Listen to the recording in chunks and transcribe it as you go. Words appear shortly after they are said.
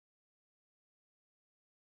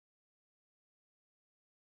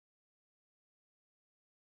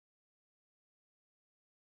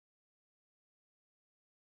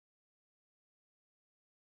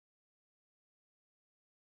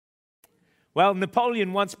Well,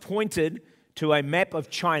 Napoleon once pointed to a map of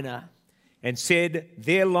China and said,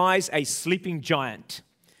 "There lies a sleeping giant.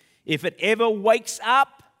 If it ever wakes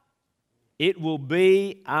up, it will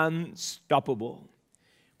be unstoppable."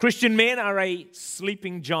 Christian men are a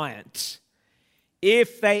sleeping giant.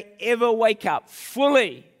 If they ever wake up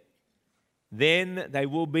fully, then they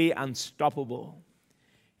will be unstoppable.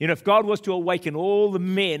 You know, if God was to awaken all the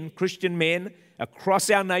men, Christian men, across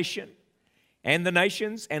our nation and the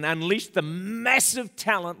nations and unleash the massive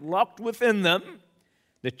talent locked within them,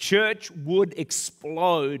 the church would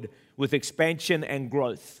explode with expansion and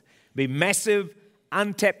growth. Be massive,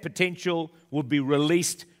 untapped potential would be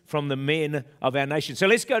released from the men of our nation. So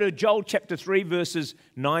let's go to Joel chapter 3, verses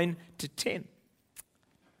 9 to 10.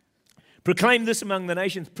 Proclaim this among the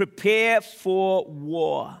nations, prepare for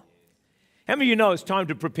war. How many of you know it's time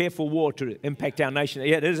to prepare for war to impact our nation?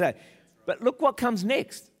 Yeah, it is that. But look what comes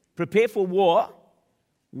next. Prepare for war.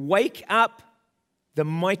 Wake up the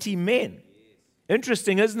mighty men.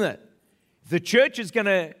 Interesting, isn't it? If the church is going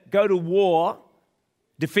to go to war,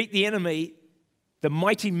 defeat the enemy, the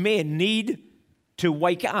mighty men need to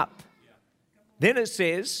wake up. Then it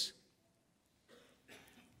says,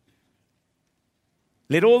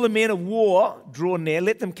 let all the men of war draw near,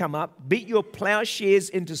 let them come up, beat your plowshares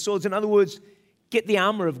into swords. In other words, get the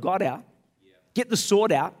armor of God out, get the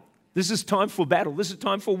sword out. This is time for battle, this is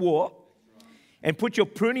time for war. And put your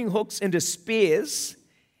pruning hooks into spears,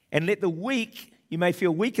 and let the weak, you may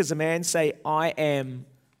feel weak as a man, say, I am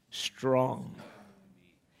strong.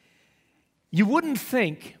 You wouldn't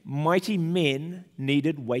think mighty men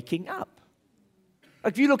needed waking up.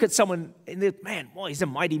 Like if you look at someone and they're, man, boy, he's a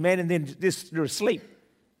mighty man, and then they're asleep,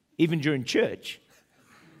 even during church.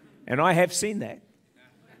 And I have seen that.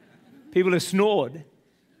 People have snored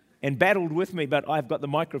and battled with me, but I've got the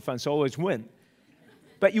microphone, so I always win.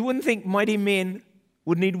 But you wouldn't think mighty men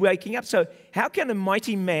would need waking up. So how can a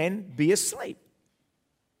mighty man be asleep?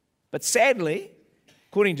 But sadly,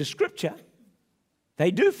 according to Scripture,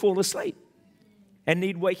 they do fall asleep and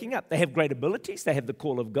need waking up. They have great abilities. They have the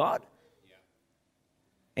call of God.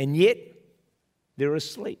 And yet, they're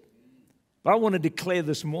asleep. But I want to declare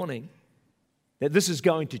this morning that this is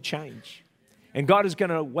going to change. And God is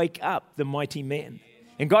going to wake up the mighty man.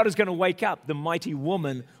 And God is going to wake up the mighty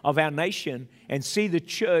woman of our nation and see the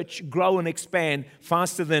church grow and expand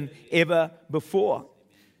faster than ever before.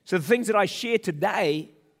 So the things that I share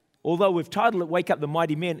today, although we've titled it Wake Up the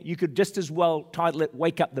Mighty Men, you could just as well title it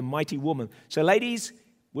Wake Up the Mighty Woman. So ladies,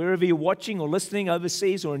 wherever you're watching or listening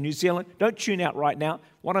overseas or in New Zealand, don't tune out right now.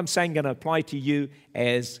 What I'm saying is going to apply to you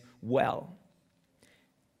as well.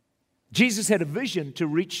 Jesus had a vision to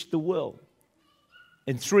reach the world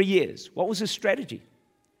in 3 years. What was his strategy?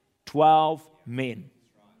 12 men.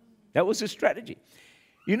 That was his strategy.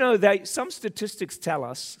 You know, some statistics tell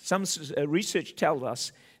us, some research tells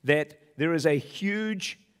us that there is a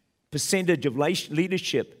huge percentage of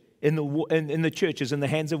leadership in the churches in the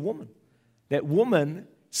hands of women. That women,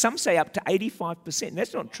 some say up to 85%.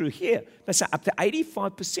 That's not true here. They say up to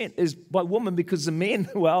 85% is by women because the men,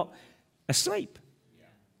 well, asleep.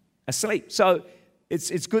 Asleep. So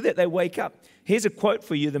it's good that they wake up. Here's a quote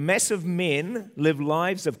for you. The massive men live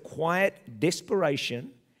lives of quiet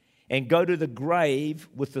desperation and go to the grave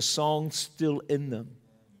with the song still in them.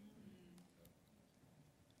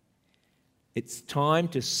 It's time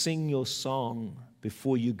to sing your song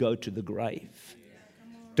before you go to the grave.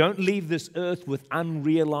 Don't leave this earth with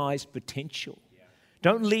unrealized potential.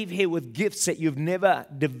 Don't leave here with gifts that you've never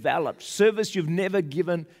developed, service you've never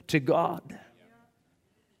given to God.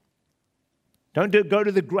 Don't go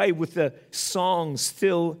to the grave with the song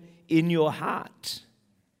still in your heart.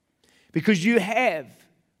 Because you have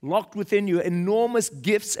locked within you enormous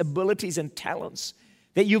gifts, abilities, and talents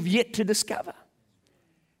that you've yet to discover.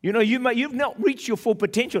 You know, you've not reached your full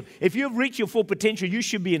potential. If you've reached your full potential, you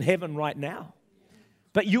should be in heaven right now.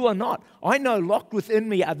 But you are not. I know locked within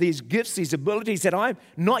me are these gifts, these abilities that I'm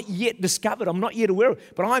not yet discovered, I'm not yet aware of.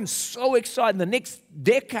 But I'm so excited in the next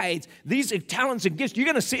decades, these talents and gifts, you're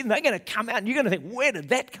going to see them, they're going to come out and you're going to think, where did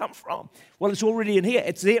that come from? Well, it's already in here.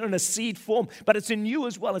 It's there in a seed form, but it's in you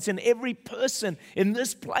as well. It's in every person in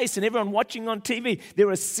this place and everyone watching on TV. There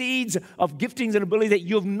are seeds of giftings and ability that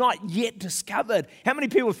you've not yet discovered. How many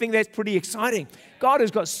people think that's pretty exciting? God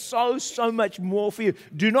has got so much more for you.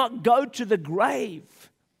 Do not go to the grave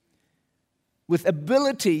with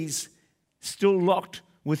abilities still locked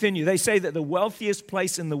within you. They say that the wealthiest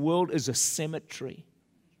place in the world is a cemetery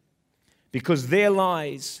because there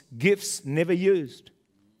lies gifts never used,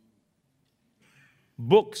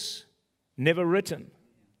 books never written,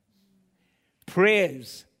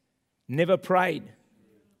 prayers never prayed,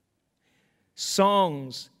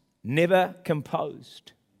 songs never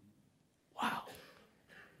composed. Wow.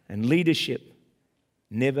 And leadership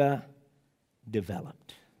never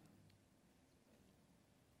developed.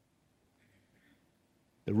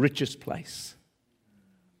 The richest place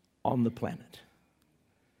on the planet,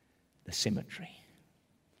 the cemetery.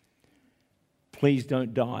 Please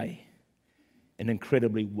don't die an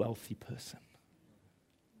incredibly wealthy person.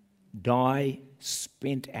 Die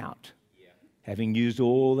spent out, having used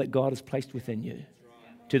all that God has placed within you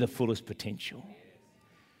to the fullest potential.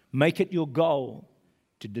 Make it your goal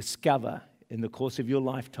to discover in the course of your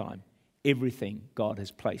lifetime everything God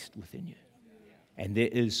has placed within you. And there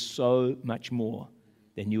is so much more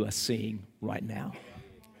than you are seeing right now.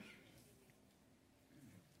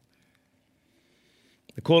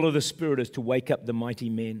 The call of the Spirit is to wake up the mighty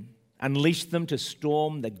men, unleash them to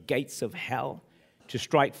storm the gates of hell, to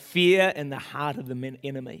strike fear in the heart of the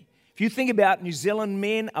enemy. If you think about New Zealand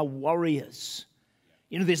men are warriors.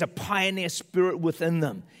 You know, there's a pioneer spirit within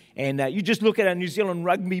them. And you just look at our New Zealand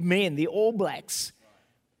rugby men, the All Blacks.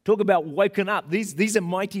 Talk about woken up. These are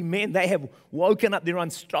mighty men. They have woken up. They're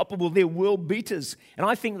unstoppable. They're world beaters. And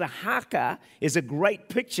I think the haka is a great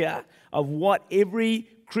picture of what every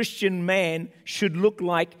Christian man should look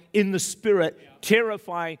like in the spirit,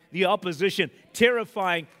 terrifying the opposition,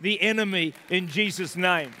 terrifying the enemy in Jesus'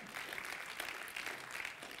 name.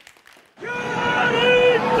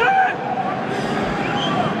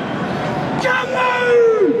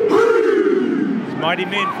 It's mighty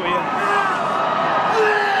men for you.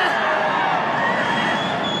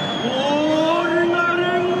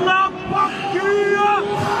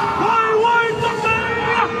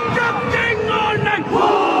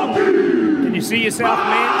 Can you see yourself,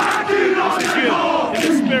 man? This is you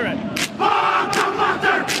in the spirit.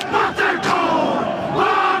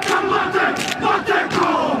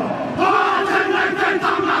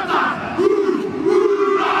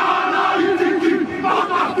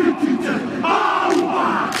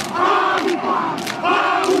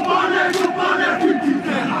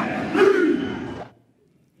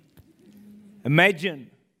 Imagine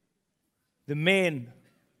the men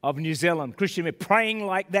of New Zealand, Christian men, praying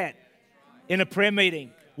like that in a prayer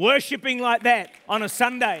meeting, worshiping like that on a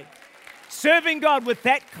Sunday, serving God with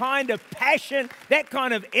that kind of passion, that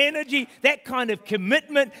kind of energy, that kind of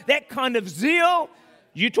commitment, that kind of zeal.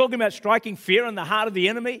 You're talking about striking fear in the heart of the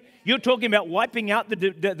enemy. You're talking about wiping out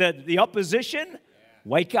the opposition.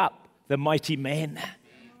 Wake up, the mighty man.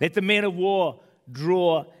 Let the men of war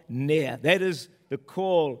draw near. That is the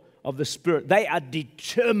call of the Spirit. They are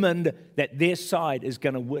determined that their side is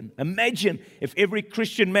going to win. Imagine if every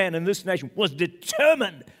Christian man in this nation was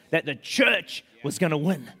determined that the church was going to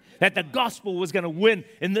win, that the gospel was going to win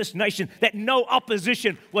in this nation, that no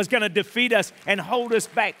opposition was going to defeat us and hold us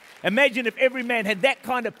back. Imagine if every man had that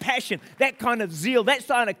kind of passion, that kind of zeal, that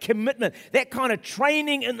kind of commitment, that kind of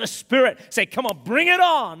training in the Spirit. Say, come on, bring it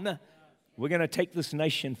on. We're going to take this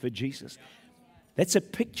nation for Jesus. That's a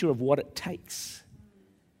picture of what it takes.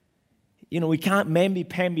 You know, we can't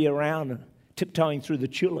mamby-pamby around tiptoeing through the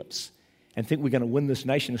tulips and think we're going to win this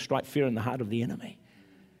nation and strike fear in the heart of the enemy.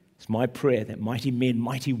 It's my prayer that mighty men,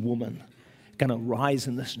 mighty women are going to rise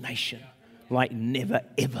in this nation like never,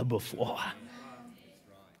 ever before.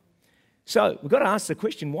 So we've got to ask the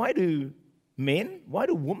question, why do men, why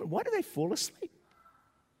do women, why do they fall asleep?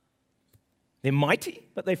 They're mighty,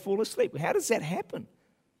 but they fall asleep. How does that happen?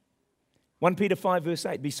 1 Peter 5 verse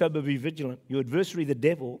 8, be sober, be vigilant. Your adversary, the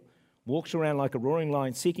devil, walks around like a roaring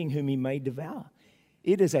lion, seeking whom he may devour.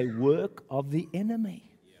 It is a work of the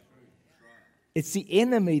enemy. It's the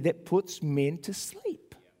enemy that puts men to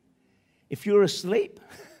sleep. If you're asleep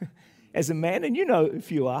as a man, and you know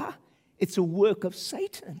if you are, it's a work of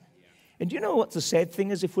Satan. And you know what the sad thing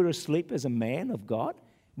is? If we're asleep as a man of God,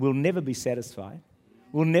 we'll never be satisfied.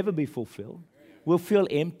 We'll never be fulfilled. We'll feel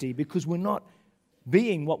empty because we're not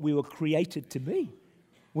being what we were created to be.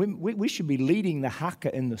 We should be leading the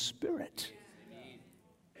haka in the Spirit.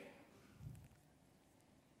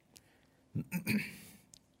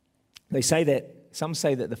 Some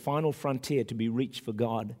say that the final frontier to be reached for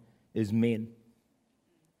God is men.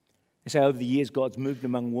 They say over the years God's moved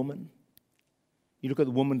among women. You look at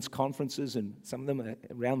the women's conferences, and some of them are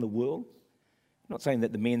around the world. I'm not saying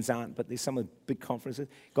that the men's aren't, but there's some of the big conferences.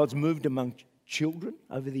 God's moved among children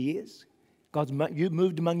over the years. God's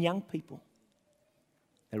moved among young people.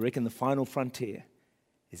 They reckon the final frontier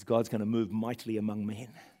is God's going to move mightily among men.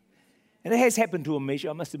 And it has happened to a measure,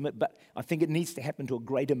 I must admit, but I think it needs to happen to a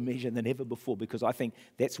greater measure than ever before, because I think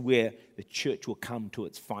that's where the church will come to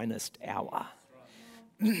its finest hour.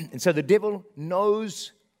 And so the devil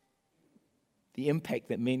knows the impact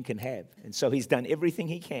that men can have. And so he's done everything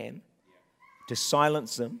he can to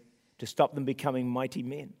silence them to stop them becoming mighty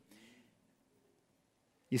men.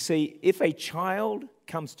 You see, if a child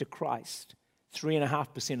comes to Christ,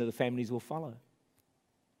 3.5% of the families will follow.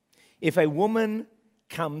 If a woman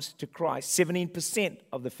comes to Christ, 17%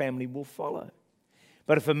 of the family will follow.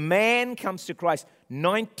 But if a man comes to Christ,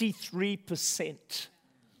 93%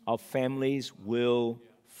 of families will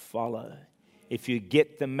follow. If you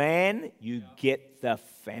get the man, you get the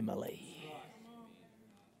family.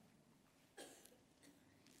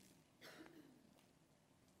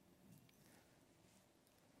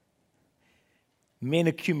 Men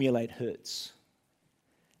accumulate hurts.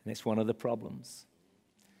 And that's one of the problems.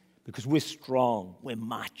 Because we're strong, we're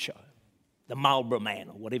macho, the Marlboro man,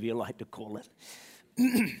 or whatever you like to call it.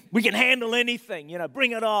 We can handle anything,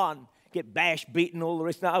 bring it on. Get bashed, beaten, all the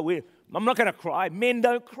rest. No, I'm not going to cry. Men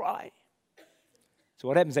don't cry. So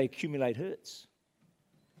what happens? They accumulate hurts.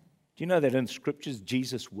 Do you know that in Scriptures,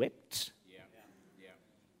 Jesus wept? Yeah.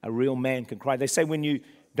 A real man can cry. They say when you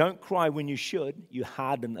don't cry when you should, you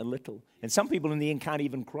harden a little. And some people in the end can't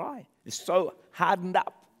even cry. They're so hardened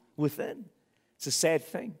up within. It's a sad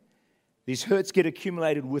thing. These hurts get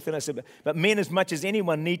accumulated within us. But men, as much as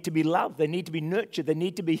anyone, need to be loved. They need to be nurtured. They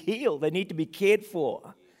need to be healed. They need to be cared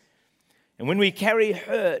for. And when we carry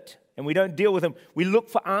hurt and we don't deal with them, we look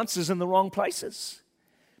for answers in the wrong places.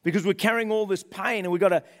 Because we're carrying all this pain and we've got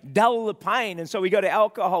to dull the pain. And so we go to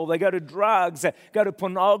alcohol, they go to drugs, they go to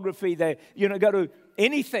pornography, they go to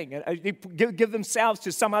anything. They give themselves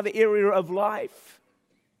to some other area of life.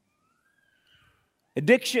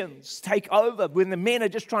 Addictions take over when the men are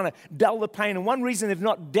just trying to dull the pain. And one reason they've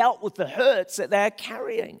not dealt with the hurts that they're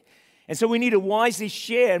carrying. And so we need to wisely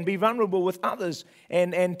share and be vulnerable with others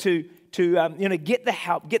and to get the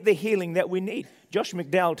help, get the healing that we need. Josh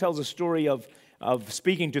McDowell tells a story of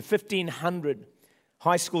speaking to 1,500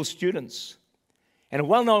 high school students. And a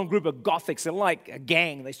well-known group of Gothics, they're like a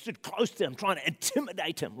gang. They stood close to him, trying to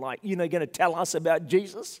intimidate him, like, going to tell us about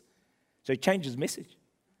Jesus. So he changed his message.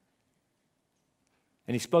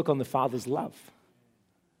 And he spoke on the Father's love.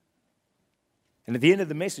 And at the end of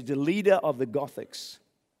the message, the leader of the Gothics,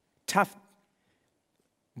 tough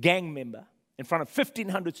gang member, in front of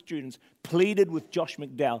 1,500 students, pleaded with Josh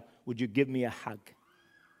McDowell, would you give me a hug?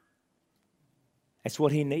 That's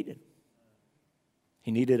what he needed.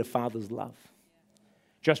 He needed a father's love.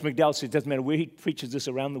 Josh McDowell said, it doesn't matter where he preaches this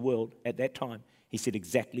around the world at that time, he said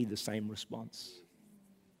exactly the same response.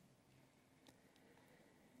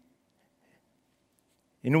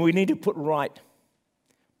 We need to put right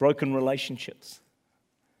broken relationships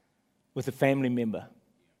with a family member,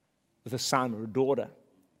 with a son or a daughter,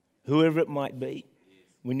 whoever it might be.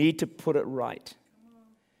 We need to put it right.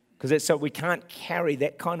 Because that's so we can't carry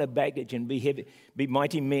that kind of baggage and be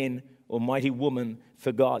mighty men or mighty women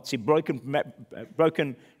for God. See,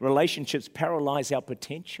 broken relationships paralyze our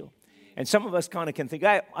potential. And some of us kind of can think,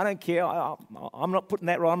 hey, I don't care. I'm not putting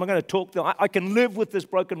that right. I'm not going to talk to them. I can live with this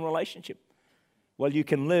broken relationship. Well, you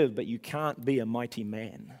can live, but you can't be a mighty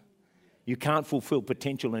man. You can't fulfill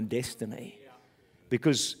potential and destiny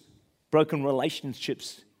because broken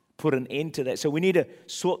relationships put an end to that. So we need to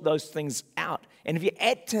sort those things out. And if you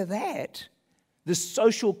add to that the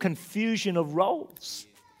social confusion of roles,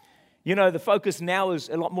 the focus now is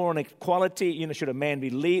a lot more on equality. Should a man be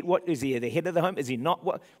lead? What is he, the head of the home? Is he not?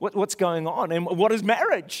 What's going on? And what is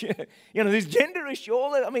marriage? There's gender issue.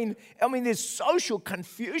 All that. I mean, there's social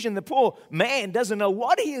confusion. The poor man doesn't know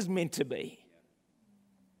what he is meant to be.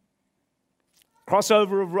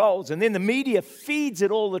 Crossover of roles. And then the media feeds it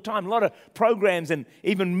all the time. A lot of programs and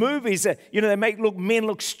even movies, they make men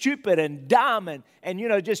look stupid and dumb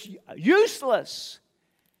and just useless.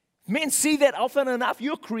 Men see that often enough.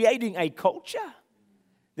 You're creating a culture.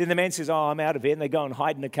 Then the man says, I'm out of here. And they go and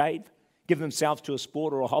hide in a cave, give themselves to a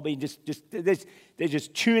sport or a hobby, and they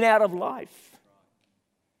just tune out of life.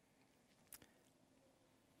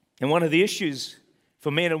 And one of the issues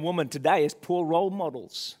for men and women today is poor role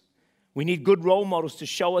models. We need good role models to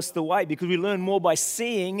show us the way because we learn more by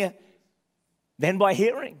seeing than by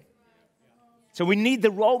hearing. So we need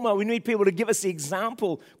the role model. We need people to give us the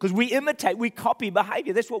example because we imitate, we copy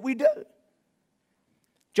behavior. That's what we do.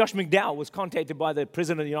 Josh McDowell was contacted by the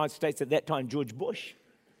President of the United States at that time, George Bush.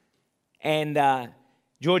 And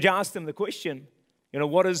George asked him the question,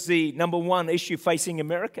 what is the number one issue facing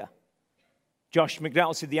America? Josh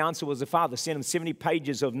McDowell said the answer was the father. Sent him 70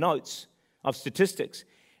 pages of notes of statistics.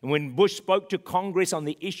 And when Bush spoke to Congress on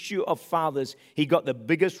the issue of fathers, he got the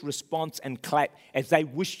biggest response and clap as they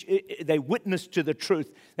witnessed to the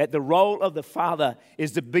truth that the role of the father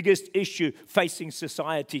is the biggest issue facing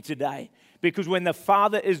society today. Because when the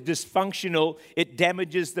father is dysfunctional, it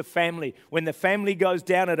damages the family. When the family goes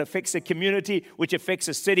down, it affects a community, which affects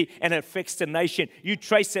a city, and it affects the nation. You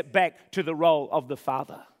trace it back to the role of the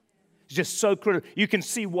father. It's just so critical. You can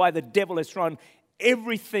see why the devil has thrown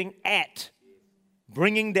everything at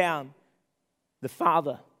bringing down the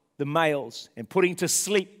father, the males, and putting to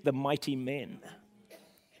sleep the mighty men.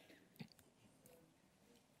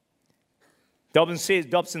 Dobson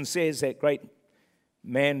says that great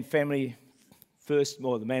man, family first,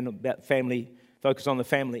 or the man about family, focus on the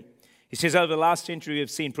family. He says, over the last century, we have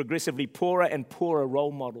seen progressively poorer and poorer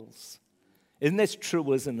role models. Isn't that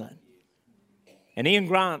true, isn't it? And Ian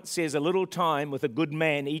Grant says, a little time with a good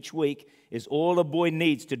man each week is all a boy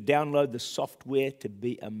needs to download the software to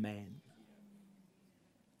be a man.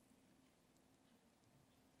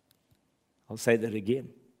 I'll say that again.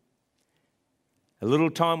 A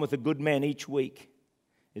little time with a good man each week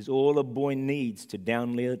is all a boy needs to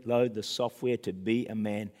download the software to be a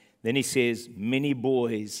man. Then he says, many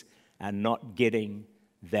boys are not getting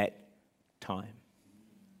that time.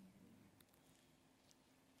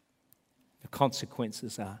 The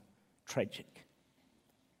consequences are tragic.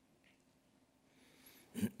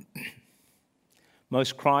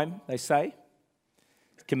 Most crime, they say,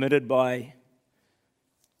 is committed by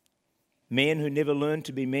men who never learned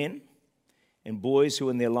to be men, and boys who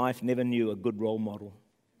in their life never knew a good role model,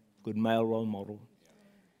 good male role model.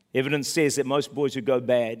 Evidence says that most boys who go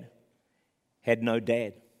bad had no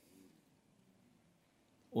dad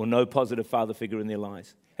or no positive father figure in their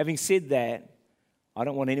lives. Having said that, I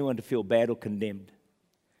don't want anyone to feel bad or condemned.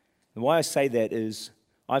 And why I say that is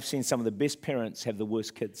I've seen some of the best parents have the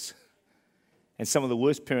worst kids, and some of the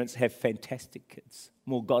worst parents have fantastic kids,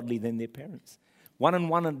 more godly than their parents. One and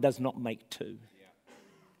one does not make two.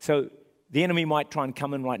 So the enemy might try and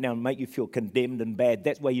come in right now and make you feel condemned and bad.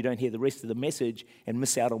 That's why you don't hear the rest of the message and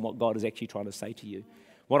miss out on what God is actually trying to say to you.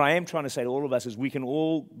 What I am trying to say to all of us is we can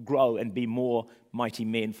all grow and be more mighty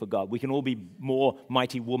men for God. We can all be more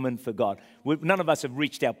mighty women for God. None of us have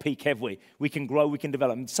reached our peak, have we? We can grow, we can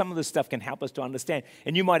develop. And some of this stuff can help us to understand.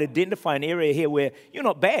 And you might identify an area here where you're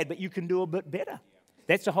not bad, but you can do a bit better.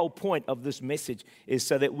 That's the whole point of this message, is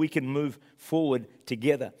so that we can move forward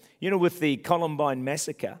together. You know, with the Columbine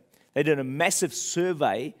massacre, they did a massive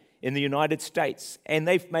survey in the United States, and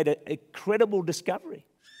they've made an incredible discovery.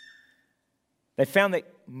 They found that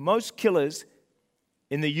most killers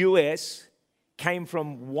in the US came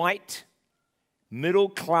from white,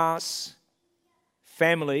 middle-class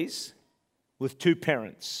families with two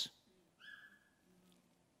parents.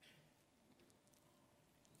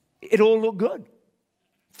 It all looked good.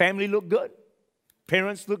 Family looked good.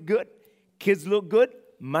 Parents looked good. Kids looked good.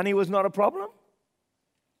 Money was not a problem.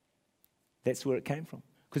 That's where it came from.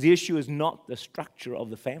 Because the issue is not the structure of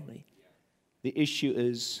the family. The issue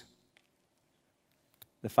is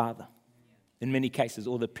the father, in many cases,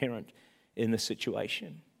 or the parent in the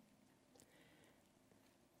situation.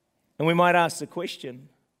 And we might ask the question,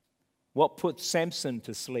 what put Samson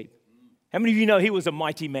to sleep? How many of you know he was a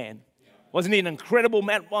mighty man? Wasn't he an incredible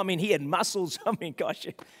man? Well, I mean, he had muscles. I mean, gosh,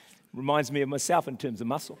 it reminds me of myself in terms of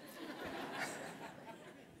muscle.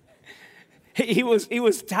 He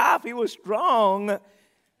was tough, he was strong,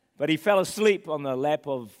 but he fell asleep on the lap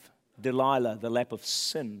of Delilah, the lap of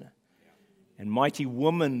sin. And mighty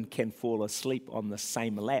women can fall asleep on the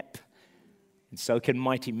same lap. And so can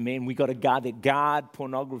mighty men. We got to guard it. Guard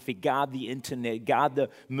pornography, guard the internet, guard the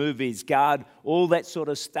movies, guard all that sort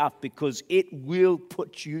of stuff, because it will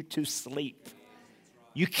put you to sleep.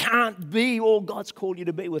 You can't be all God's called you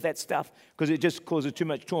to be with that stuff, because it just causes too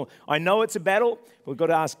much trauma. I know it's a battle, but we've got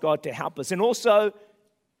to ask God to help us. And also,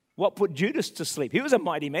 what put Judas to sleep? He was a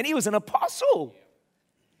mighty man. He was an apostle.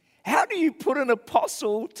 How do you put an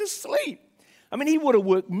apostle to sleep? I mean, he would have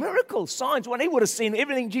worked miracles, signs, he would have seen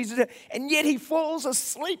everything Jesus did, and yet he falls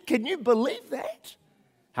asleep. Can you believe that?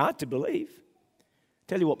 Hard to believe.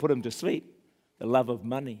 Tell you what put him to sleep: the love of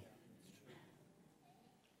money.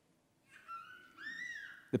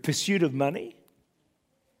 The pursuit of money.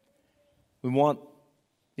 We want,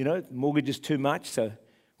 mortgage is too much, so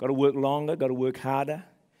got to work longer, got to work harder,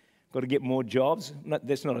 got to get more jobs.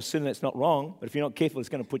 That's not a sin, that's not wrong, but if you're not careful, it's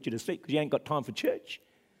going to put you to sleep because you ain't got time for church.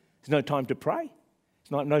 There's no time to pray.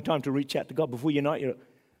 There's no time to reach out to God. Before you know it, you're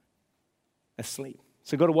asleep.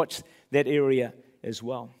 So you've got to watch that area as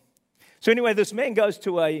well. So anyway, this man goes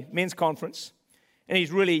to a men's conference, and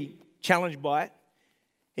he's really challenged by it.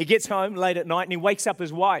 He gets home late at night, and he wakes up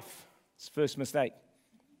his wife. It's the first mistake.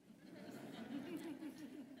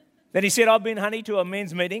 Then he said, I've been, honey, to a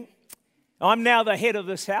men's meeting. I'm now the head of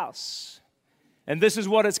this house. And this is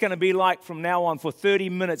what it's going to be like from now on. For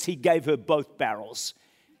 30 minutes, he gave her both barrels.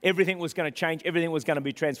 everything was going to change, everything was going to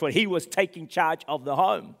be transformed. He was taking charge of the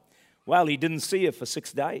home. Well, he didn't see her for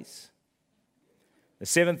 6 days. The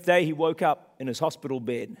 7th day, he woke up in his hospital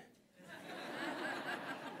bed.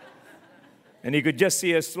 And he could just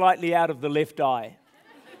see her slightly out of the left eye.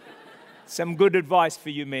 Some good advice for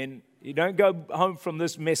you men. You don't go home from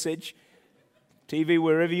this message, TV,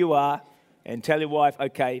 wherever you are, and tell your wife,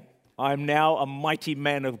 okay, I'm now a mighty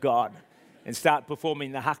man of God, and start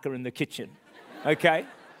performing the haka in the kitchen, okay?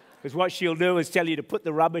 Because what she'll do is tell you to put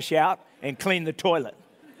the rubbish out and clean the toilet.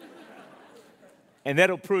 And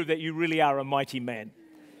that'll prove that you really are a mighty man.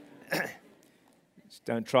 Just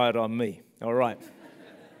don't try it on me, all right?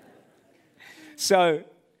 So,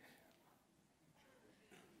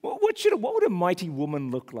 what would a mighty woman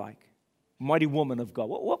look like? Mighty woman of God.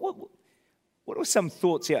 What are some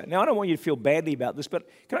thoughts here? Now, I don't want you to feel badly about this, but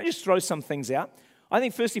can I just throw some things out? I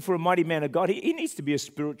think, firstly, for a mighty man of God, he needs to be a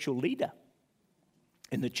spiritual leader.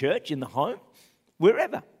 In the church, in the home,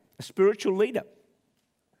 wherever. A spiritual leader.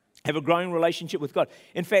 Have a growing relationship with God.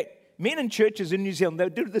 In fact, men in churches in New Zealand, they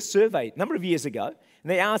did this survey a number of years ago, and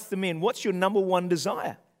they asked the men, what's your number one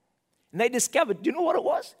desire? And they discovered, do you know what it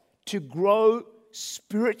was? To grow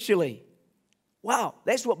spiritually. Wow,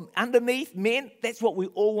 that's what underneath, men, that's what we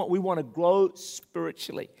all want. We want to grow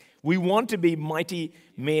spiritually. We want to be mighty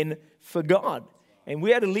men for God. And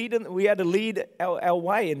we are to lead our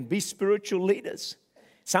way and be spiritual leaders.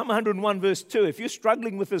 Psalm 101 verse 2, if you're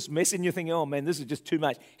struggling with this mess and you're thinking, oh man, this is just too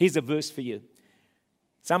much, here's a verse for you.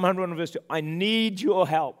 Psalm 101 verse 2, I need your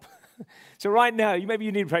help. So right now, maybe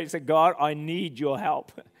you need to pray and say, God, I need your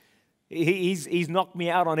help. He's knocked me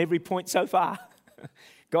out on every point so far.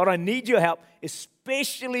 God, I need your help,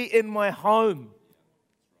 especially in my home.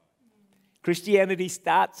 Christianity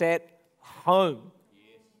starts at home.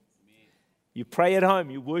 You pray at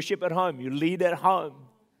home, you worship at home, you lead at home,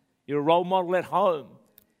 you're a role model at home.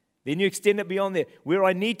 Then you extend it beyond there, where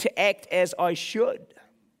I need to act as I should.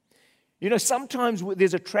 You know, sometimes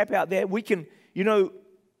there's a trap out there. We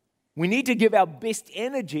need to give our best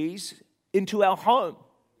energies into our home.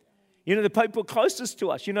 You know, the people closest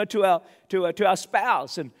to us, to our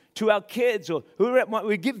spouse and to our kids or whoever,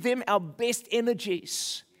 we give them our best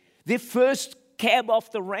energies. Their first cab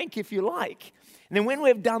off the rank, if you like. And then when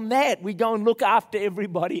we've done that, we go and look after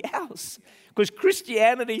everybody else. Because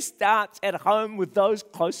Christianity starts at home with those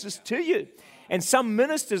closest to you. And some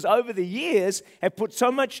ministers over the years have put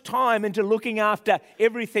so much time into looking after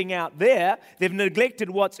everything out there, they've neglected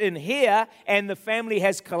what's in here, and the family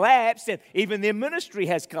has collapsed, and even their ministry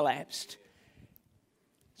has collapsed.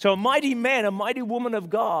 So a mighty man, a mighty woman of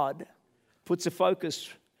God puts a focus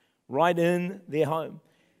right in their home.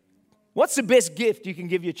 What's the best gift you can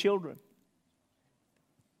give your children?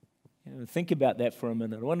 Think about that for a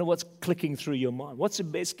minute. I wonder what's clicking through your mind. What's the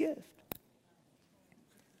best gift?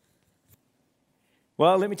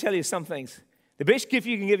 Well, let me tell you some things. The best gift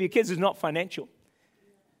you can give your kids is not financial.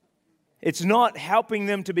 It's not helping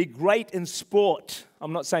them to be great in sport.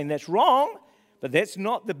 I'm not saying that's wrong, but that's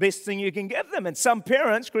not the best thing you can give them. And some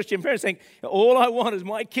parents, Christian parents, think, all I want is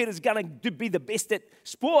my kid is going to be the best at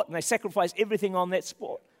sport, and they sacrifice everything on that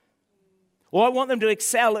sport. Or I want them to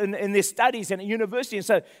excel in their studies and at university. And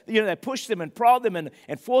so, they push them and prod them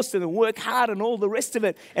and force them to work hard and all the rest of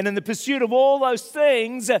it. And in the pursuit of all those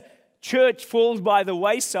things, church falls by the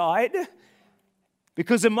wayside,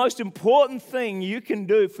 because the most important thing you can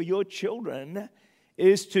do for your children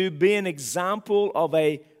is to be an example of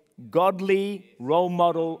a godly role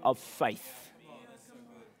model of faith.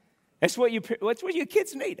 That's what your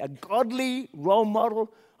kids need, a godly role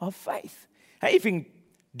model of faith. Hey, if you can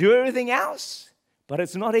do everything else, but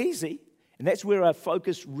it's not easy, and that's where our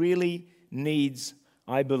focus really needs,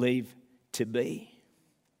 I believe, to be.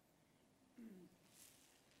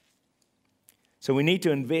 So we need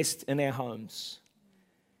to invest in our homes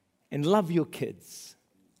and love your kids.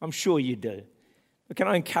 I'm sure you do. But can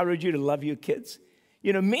I encourage you to love your kids?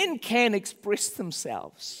 Men can express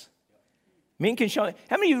themselves. Men can show.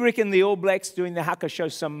 How many of you reckon the All Blacks doing the haka show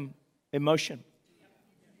some emotion?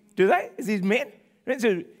 Do they? Is these men?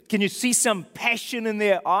 Can you see some passion in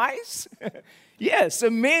their eyes? Yeah, so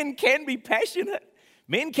men can be passionate.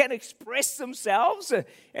 Men can express themselves,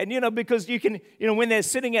 and because you can, when they're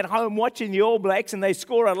sitting at home watching the All Blacks and they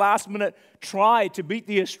score a last-minute try to beat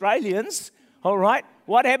the Australians, all right,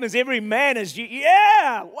 what happens? Every man is,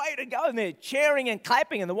 yeah, way to go, and they're cheering and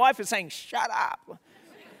clapping, and the wife is saying, shut up,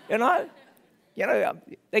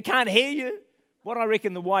 they can't hear you. What I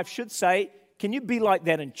reckon the wife should say, can you be like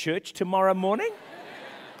that in church tomorrow morning?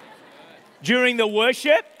 During the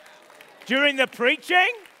worship? During the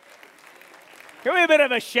preaching? Give me a bit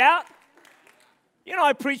of a shout. You know,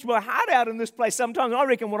 I preach my heart out in this place sometimes. I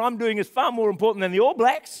reckon what I'm doing is far more important than the All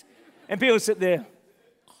Blacks. And people sit there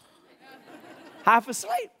half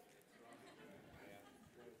asleep.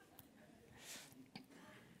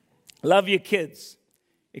 Love your kids.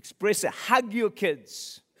 Express it. Hug your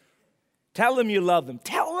kids. Tell them you love them.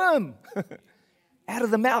 Tell them out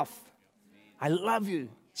of the mouth. I love you,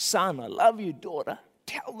 son. I love you, daughter.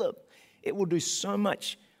 Tell them. It will do so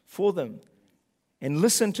much for them. And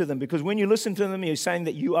listen to them, because when you listen to them, you're saying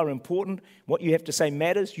that you are important. What you have to say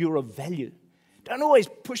matters. You're of value. Don't always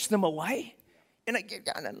push them away. You know,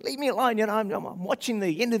 leave me alone. You know, I'm watching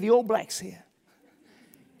the end of the All Blacks here.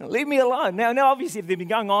 Leave me alone. Now, obviously, if they've been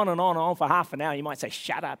going on and on for half an hour, you might say,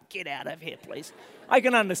 shut up, get out of here, please. I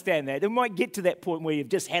can understand that. They might get to that point where you've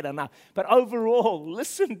just had enough. But overall,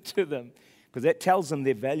 listen to them, because that tells them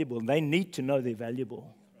they're valuable. And they need to know they're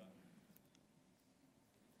valuable.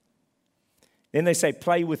 Then they say,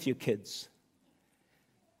 play with your kids.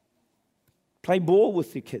 Play ball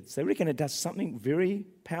with your kids. They reckon it does something very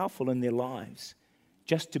powerful in their lives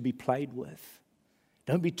just to be played with.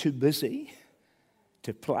 Don't be too busy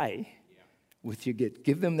to play with your kids.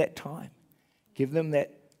 Give them that time. Give them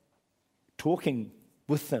that talking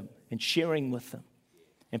with them and sharing with them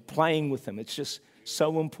and playing with them. It's just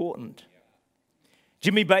so important.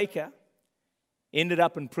 Jimmy Baker ended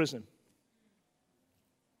up in prison.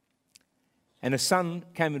 And his son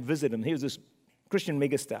came and visited him. He was this Christian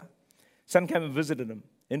megastar. Son came and visited him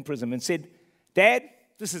in prison and said, Dad,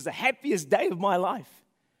 this is the happiest day of my life.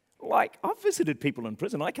 Like, I've visited people in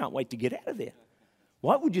prison. I can't wait to get out of there.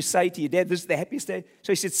 Why would you say to your dad, this is the happiest day?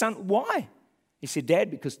 So he said, son, why? He said, Dad,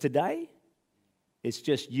 because today it's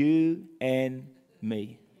just you and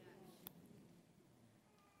me.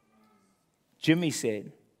 Jimmy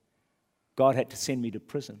said, God had to send me to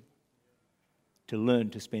prison to learn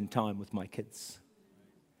to spend time with my kids.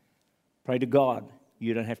 Pray to God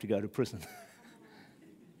you don't have to go to prison.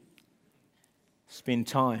 Spend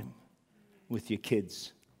time with your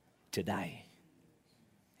kids today.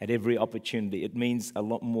 At every opportunity. It means a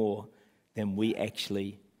lot more than we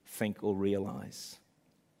actually think or realize.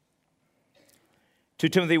 2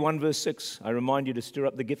 Timothy 1 verse 6, I remind you to stir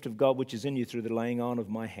up the gift of God which is in you through the laying on of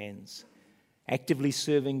my hands. Actively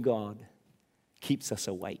serving God keeps us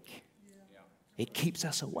awake. It keeps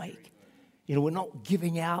us awake. You know, we're not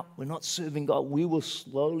giving out. We're not serving God. We will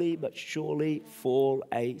slowly but surely fall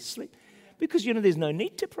asleep. Because, you know, there's no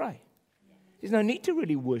need to pray. There's no need to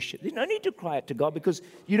really worship. There's no need to cry out to God because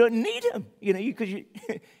you don't need Him, you know, because you're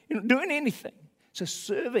not doing anything. So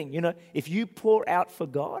serving, you know, if you pour out for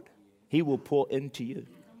God, He will pour into you.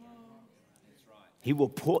 He will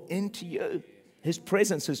pour into you His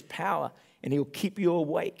presence, His power, and He'll keep you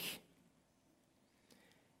awake.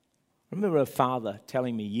 I remember a father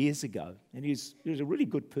telling me years ago, and he was a really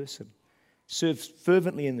good person, served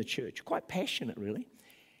fervently in the church, quite passionate really.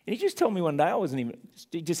 And he just told me one day,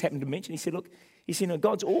 he just happened to mention, he said, look, you know,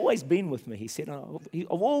 God's always been with me. He said, I've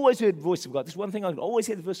always heard the voice of God. This is one thing I've always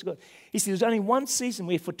heard the voice of God. He said, there's only one season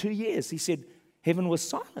where for 2 years, he said, heaven was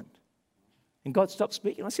silent. And God stopped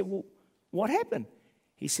speaking. I said, well, what happened?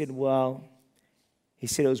 He said, it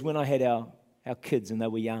was when I had our kids and they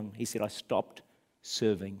were young. He said, I stopped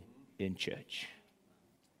serving in church.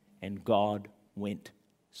 And God went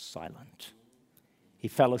silent. He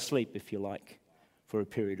fell asleep, if you like, for a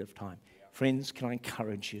period of time. Friends, can I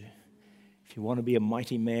encourage you? If you want to be a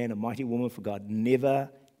mighty man, a mighty woman for God, never,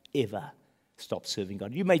 ever stop serving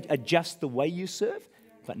God. You may adjust the way you serve,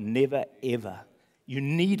 but never, ever. You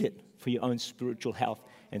need it for your own spiritual health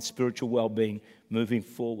and spiritual well-being moving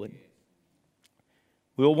forward.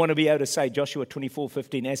 We all want to be able to say, Joshua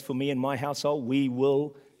 24:15, as for me and my household, we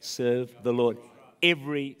will serve the Lord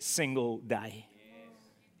every single day.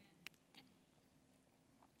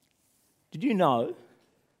 Did you know,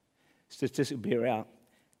 statistics bear out,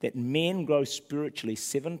 that men grow spiritually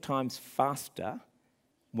 7 times faster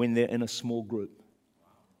when they're in a small group,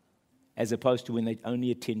 as opposed to when they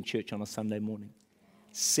only attend church on a Sunday morning?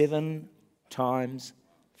 7 times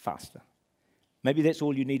faster. Maybe that's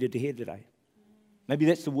all you needed to hear today. Maybe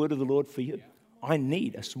that's the word of the Lord for you. I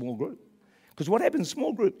need a small group. Because what happens in a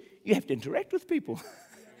small group, you have to interact with people.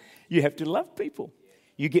 You have to love people.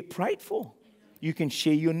 You get prayed for. You can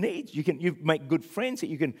share your needs. You make good friends that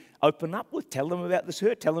you can open up with. Tell them about this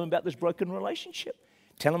hurt. Tell them about this broken relationship.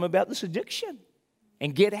 Tell them about this addiction.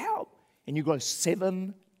 And get help. And you grow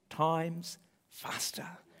 7 times faster.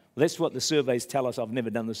 Well, that's what the surveys tell us. I've never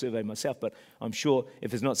done the survey myself, but I'm sure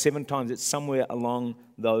if it's not 7 times, it's somewhere along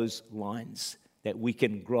those lines that we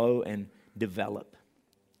can grow and develop.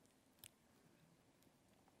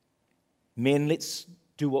 Men, let's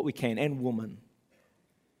do what we can, and women.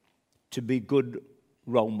 to be good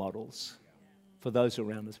role models for those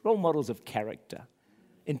around us. Role models of character,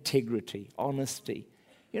 integrity, honesty.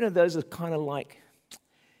 Those are kind of like,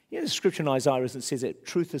 the scripture in Isaiah that says that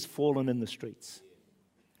truth has fallen in the streets.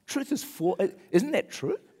 Isn't that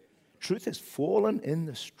true? Truth has fallen in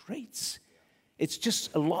the streets. It's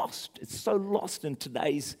just lost. It's so lost in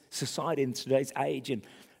today's society, in today's age. And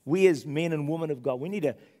we as men and women of God, we need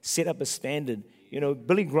to set up a standard.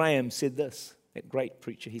 Billy Graham said this, that great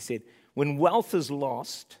preacher. He said, when wealth is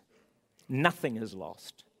lost, nothing is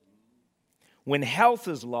lost. When health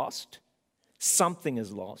is lost, something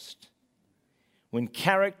is lost. When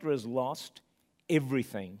character is lost,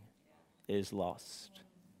 everything is lost.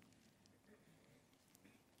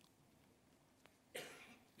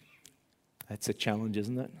 That's a challenge,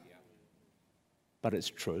 isn't it? But it's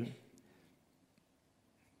true.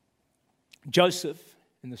 Joseph,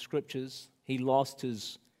 in the scriptures, he lost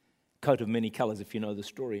his coat of many colors, if you know the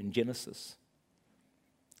story in Genesis.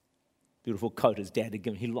 Beautiful coat his dad had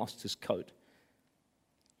given. He lost his coat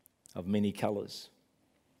of many colors.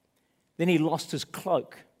 Then he lost his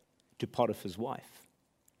cloak to Potiphar's wife.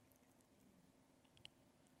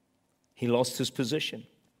 He lost his position.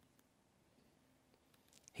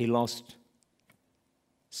 He lost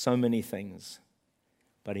so many things,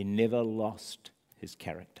 but he never lost his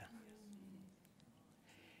character.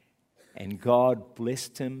 And God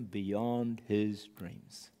blessed him beyond his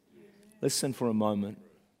dreams. Listen for a moment.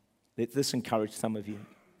 Let this encourage some of you.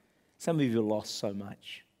 Some of you have lost so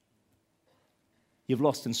much. You've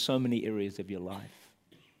lost in so many areas of your life.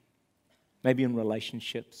 Maybe in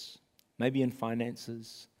relationships, maybe in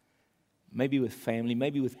finances, maybe with family,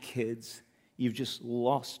 maybe with kids. You've just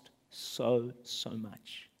lost so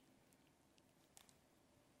much.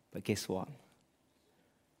 But guess what?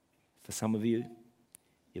 For some of you,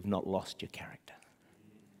 you've not lost your character.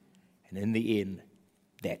 And in the end,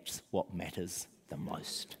 that's what matters the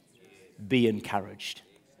most. Be encouraged.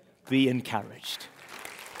 Be encouraged.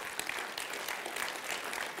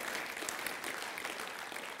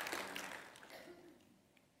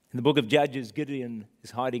 In the book of Judges, Gideon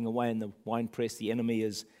is hiding away in the winepress. The enemy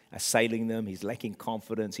is assailing them. He's lacking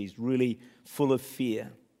confidence. He's really full of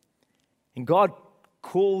fear. And God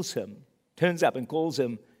calls him, turns up and calls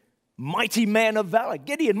him, mighty man of valor.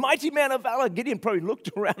 Gideon, mighty man of valor. Gideon probably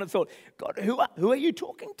looked around and thought, God, who are you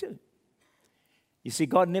talking to? You see,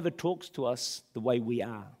 God never talks to us the way we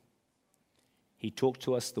are. He talks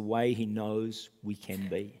to us the way he knows we can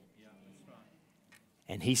be.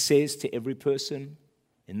 And he says to every person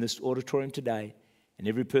in this auditorium today, and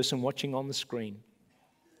every person watching on the screen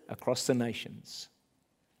across the nations,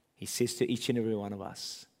 he says to each and every one of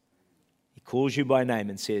us, he calls you by name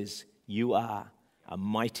and says, you are a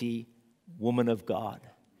mighty woman of God.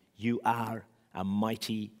 You are a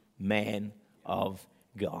mighty man of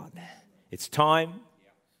God. It's time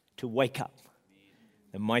to wake up,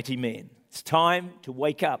 the mighty man. It's time to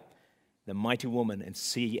wake up, the mighty woman, and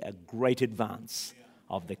see a great advance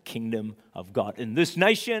of the kingdom of God in this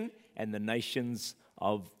nation and the nations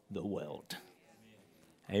of the world.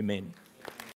 Amen.